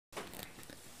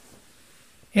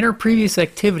In our previous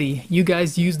activity, you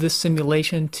guys used this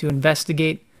simulation to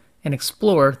investigate and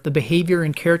explore the behavior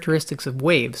and characteristics of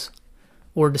waves,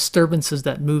 or disturbances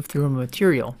that move through a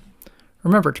material.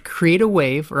 Remember, to create a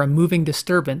wave or a moving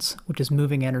disturbance, which is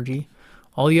moving energy,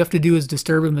 all you have to do is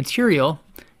disturb a material,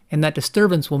 and that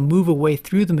disturbance will move away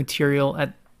through the material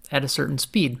at a certain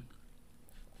speed.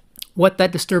 What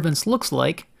that disturbance looks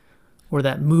like, or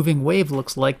that moving wave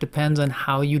looks like, depends on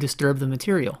how you disturb the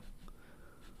material,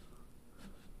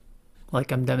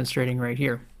 like I'm demonstrating right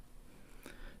here.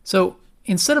 So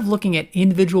instead of looking at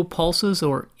individual pulses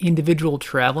or individual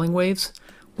traveling waves,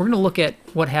 we're going to look at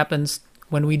what happens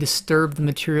when we disturb the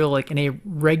material like in a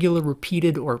regular,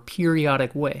 repeated, or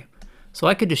periodic way. So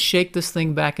I could just shake this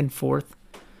thing back and forth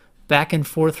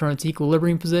from its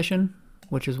equilibrium position,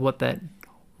 which is what that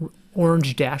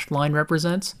orange dashed line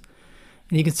represents.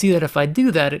 And you can see that if I do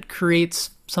that, it creates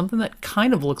something that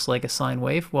kind of looks like a sine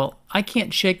wave. Well, I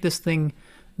can't shake this thing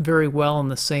very well in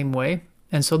the same way.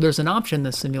 And so there's an option in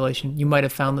this simulation. You might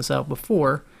have found this out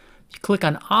before. If you click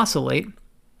on oscillate,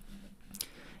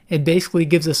 it basically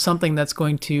gives us something that's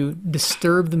going to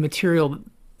disturb the material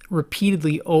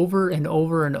repeatedly over and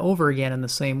over and over again in the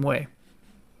same way.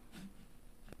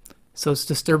 So it's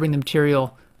disturbing the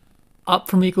material up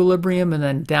from equilibrium and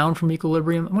then down from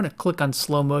equilibrium. I'm going to click on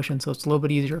slow motion so it's a little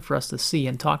bit easier for us to see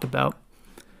and talk about.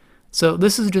 So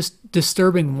this is just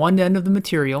disturbing one end of the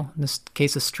material, in this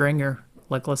case a string, or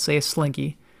like let's say a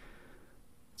slinky.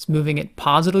 It's moving it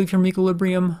positively from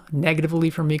equilibrium, negatively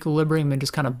from equilibrium, and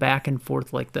just kind of back and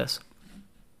forth like this.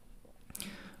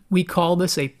 We call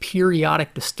this a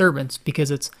periodic disturbance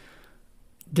because it's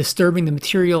disturbing the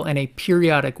material in a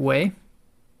periodic way.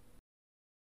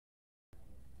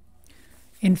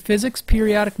 In physics,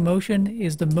 periodic motion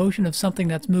is the motion of something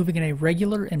that's moving in a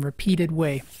regular and repeated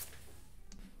way.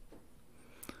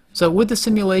 So with the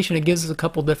simulation, it gives us a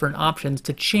couple different options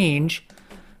to change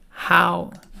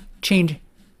how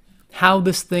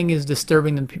this thing is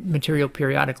disturbing the material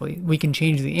periodically. We can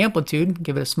change the amplitude,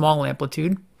 give it a small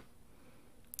amplitude,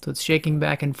 so it's shaking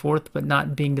back and forth but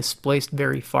not being displaced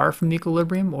very far from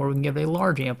equilibrium, or we can give it a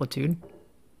large amplitude.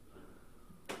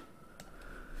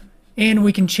 And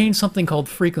we can change something called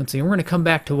frequency. And we're going to come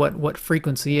back to what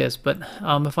frequency is, but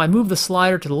if I move the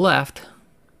slider to the left,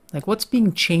 like what's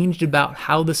being changed about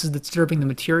how this is disturbing the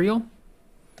material?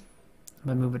 If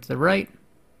I move it to the right,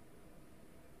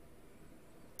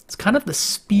 it's kind of the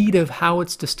speed of how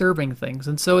it's disturbing things.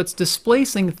 And so it's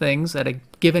displacing things at a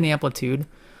given amplitude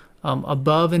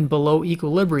above and below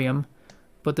equilibrium,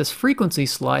 but this frequency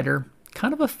slider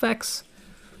kind of affects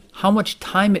how much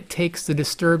time it takes to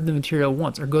disturb the material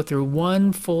once, or go through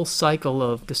one full cycle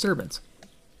of disturbance.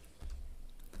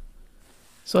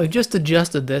 So I just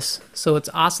adjusted this so it's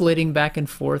oscillating back and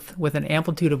forth with an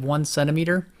amplitude of 1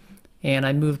 centimeter, and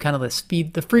I moved kind of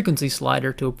the frequency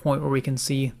slider to a point where we can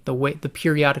see the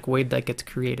periodic wave that gets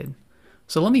created.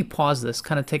 So let me pause this,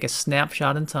 kind of take a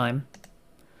snapshot in time,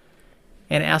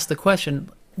 and ask the question,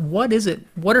 what is it?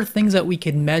 What are things that we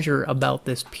can measure about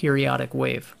this periodic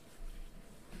wave?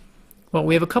 Well,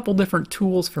 we have a couple different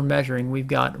tools for measuring. We've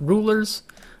got rulers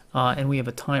and we have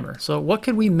a timer. So what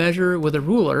could we measure with a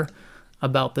ruler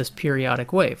about this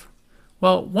periodic wave?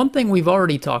 Well, one thing we've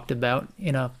already talked about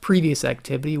in a previous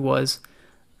activity was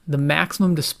the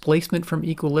maximum displacement from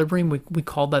equilibrium. We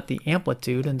called that the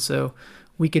amplitude, and so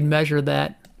we could measure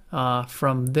that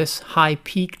from this high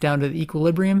peak down to the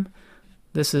equilibrium.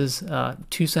 This is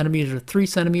 2 centimeters or 3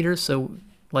 centimeters, so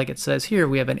like it says here,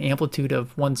 we have an amplitude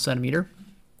of 1 centimeter.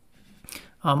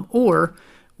 Or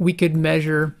we could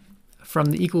measure from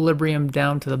the equilibrium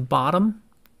down to the bottom,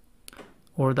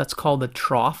 or that's called the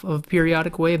trough of a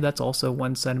periodic wave. That's also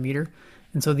 1 centimeter.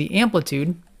 And so the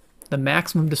amplitude, the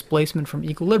maximum displacement from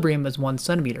equilibrium, is 1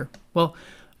 centimeter. Well,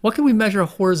 what can we measure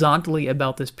horizontally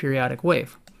about this periodic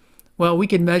wave? Well, we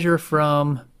can measure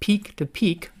from peak to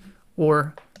peak,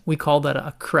 or we call that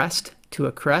a crest to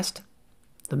a crest,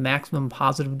 the maximum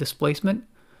positive displacement.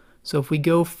 So if we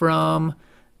go from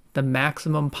the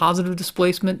maximum positive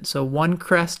displacement, so one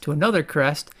crest to another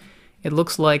crest, it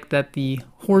looks like that the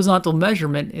horizontal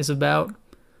measurement is about,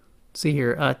 let's see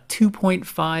here,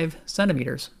 2.5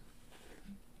 centimeters.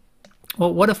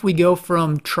 Well, what if we go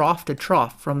from trough to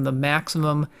trough, from the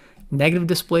maximum negative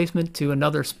displacement to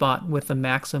another spot with the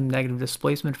maximum negative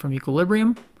displacement from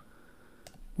equilibrium?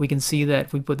 We can see that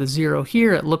if we put the 0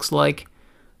 here, it looks like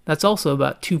that's also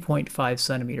about 2.5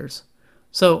 centimeters.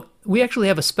 So we actually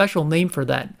have a special name for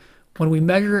that. When we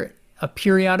measure a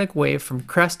periodic wave from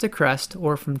crest to crest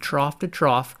or from trough to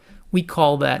trough, we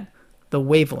call that the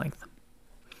wavelength.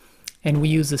 And we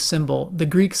use the symbol, the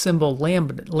Greek symbol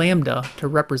lambda, to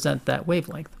represent that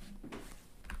wavelength.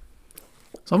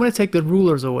 So I'm going to take the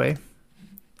rulers away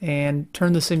and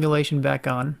turn the simulation back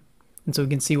on, and so we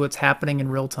can see what's happening in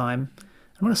real time.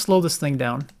 I'm going to slow this thing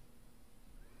down.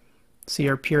 See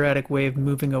our periodic wave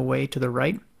moving away to the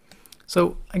right.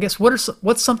 So I guess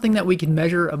what's something that we can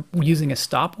measure using a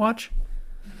stopwatch?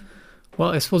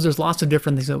 Well, I suppose there's lots of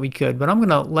different things that we could, but I'm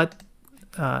going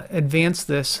to advance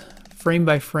this frame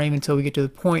by frame until we get to the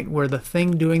point where the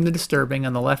thing doing the disturbing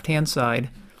on the left-hand side,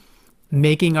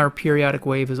 making our periodic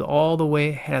wave, is all the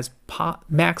way, has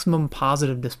maximum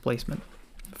positive displacement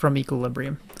from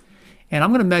equilibrium. And I'm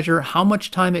going to measure how much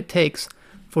time it takes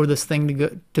for this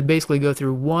thing to basically go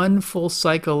through one full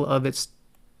cycle of its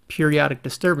periodic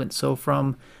disturbance. So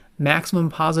from maximum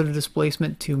positive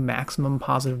displacement to maximum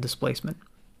positive displacement.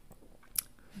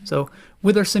 So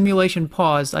with our simulation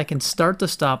paused, I can start the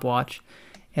stopwatch,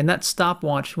 and that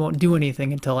stopwatch won't do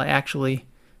anything until I actually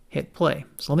hit play.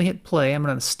 So let me hit play. I'm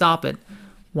going to stop it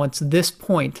once this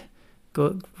point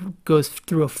goes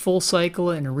through a full cycle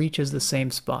and reaches the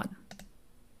same spot.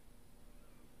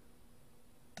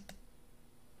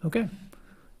 Okay,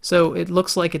 so it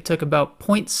looks like it took about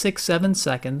 0.67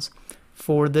 seconds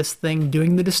for this thing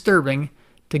doing the disturbing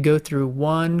to go through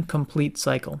one complete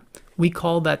cycle. We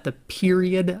call that the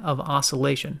period of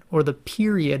oscillation, or the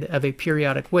period of a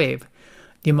periodic wave,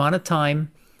 the amount of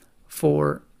time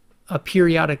for a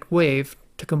periodic wave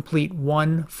to complete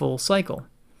one full cycle.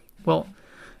 Well,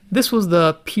 this was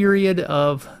the period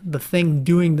of the thing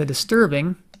doing the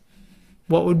disturbing.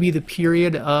 What would be the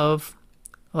period of,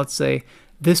 let's say,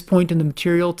 this point in the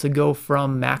material to go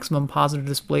from maximum positive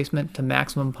displacement to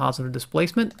maximum positive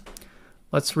displacement?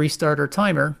 Let's restart our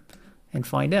timer and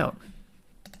find out.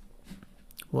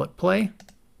 We'll hit play.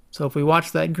 So if we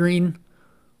watch that green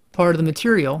part of the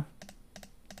material,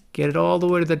 get it all the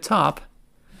way to the top,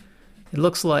 it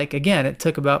looks like, again, it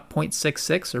took about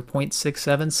 0.66 or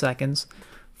 0.67 seconds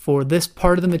for this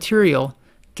part of the material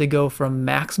to go from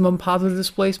maximum positive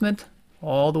displacement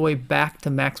all the way back to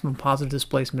maximum positive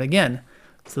displacement again.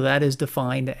 So that is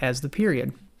defined as the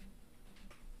period.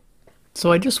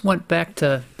 So I just went back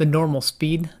to the normal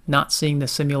speed, not seeing the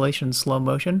simulation in slow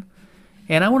motion.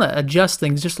 And I want to adjust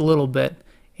things just a little bit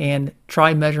and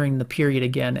try measuring the period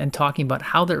again and talking about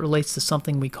how that relates to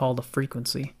something we call the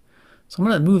frequency. So I'm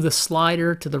going to move the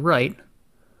slider to the right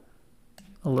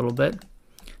a little bit.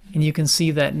 And you can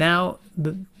see that now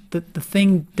the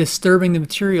thing disturbing the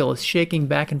material is shaking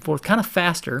back and forth kind of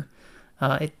faster.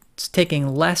 It's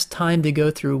taking less time to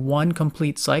go through one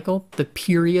complete cycle. The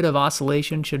period of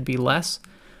oscillation should be less.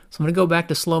 So I'm going to go back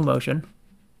to slow motion.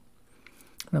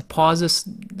 I'm going to pause this,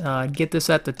 get this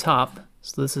at the top.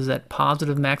 So this is at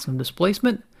positive maximum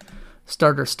displacement.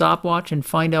 Start our stopwatch and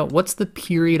find out what's the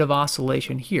period of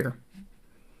oscillation here.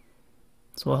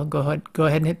 So I'll go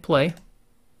ahead and hit play.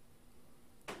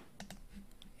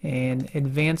 And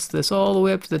advance this all the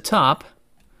way up to the top.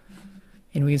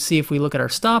 And we can see if we look at our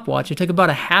stopwatch, it took about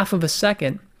a half of a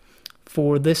second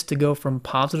for this to go from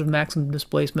positive maximum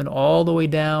displacement all the way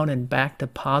down and back to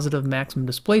positive maximum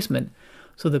displacement.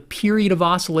 So the period of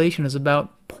oscillation is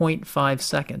about 0.5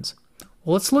 seconds.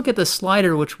 Well, let's look at the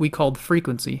slider, which we called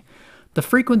frequency. The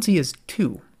frequency is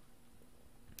 2.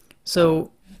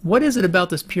 So what is it about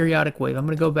this periodic wave? I'm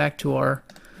going to go back to our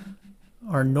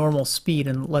normal speed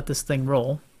and let this thing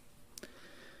roll.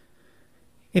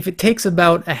 If it takes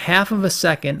about a half of a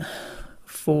second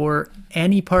for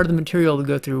any part of the material to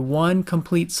go through one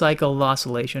complete cycle of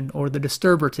oscillation, or the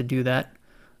disturber to do that,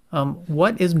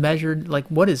 what is measured, like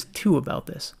what is 2 about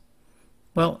this?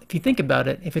 Well, if you think about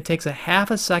it, if it takes a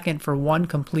half a second for one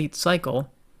complete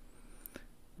cycle,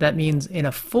 that means in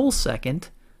a full second,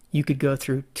 you could go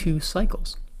through 2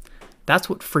 cycles. That's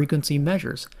what frequency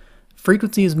measures.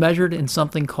 Frequency is measured in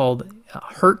something called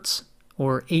hertz,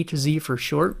 or Hz for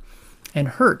short. And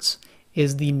hertz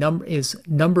is the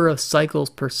number of cycles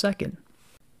per second.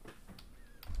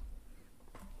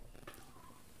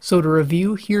 So to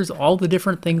review, here's all the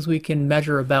different things we can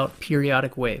measure about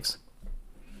periodic waves.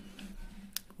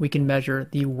 We can measure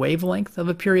the wavelength of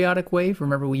a periodic wave.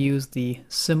 Remember, we use the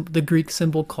Greek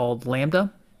symbol called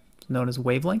lambda, known as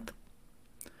wavelength.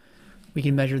 We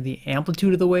can measure the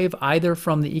amplitude of the wave, either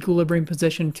from the equilibrium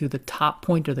position to the top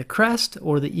point of the crest,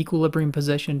 or the equilibrium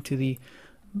position to the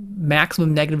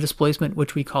maximum negative displacement,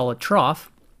 which we call a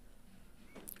trough.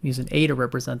 We use an A to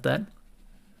represent that.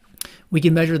 We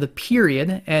can measure the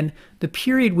period, and the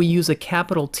period we use a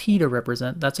capital T to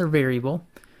represent. That's our variable.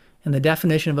 And the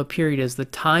definition of a period is the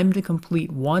time to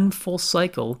complete one full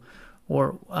cycle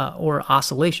or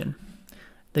oscillation.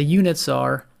 The units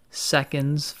are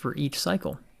seconds for each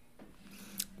cycle.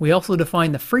 We also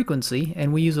define the frequency,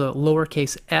 and we use a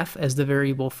lowercase f as the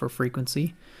variable for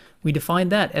frequency. We define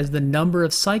that as the number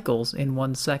of cycles in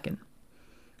 1 second.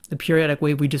 The periodic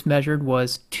wave we just measured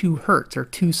was 2 hertz, or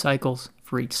 2 cycles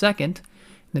for each second.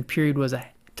 And the period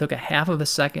took a half of a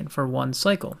second for 1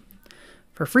 cycle.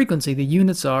 For frequency, the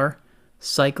units are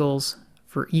cycles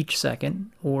for each second,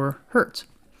 or hertz.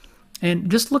 And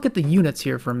just look at the units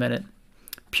here for a minute.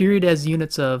 Period has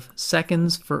units of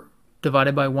seconds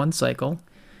divided by 1 cycle,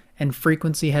 and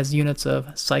frequency has units of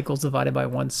cycles divided by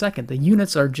 1 second. The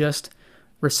units are just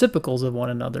reciprocals of one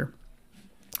another.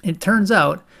 It turns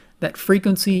out that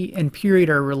frequency and period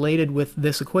are related with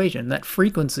this equation, that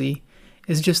frequency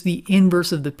is just the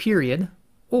inverse of the period,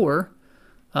 or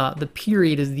the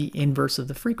period is the inverse of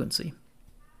the frequency.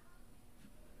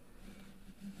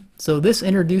 So this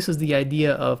introduces the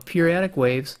idea of periodic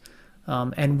waves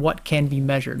and what can be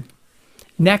measured.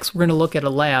 Next, we're going to look at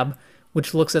a lab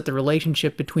which looks at the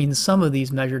relationship between some of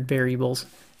these measured variables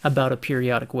about a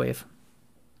periodic wave.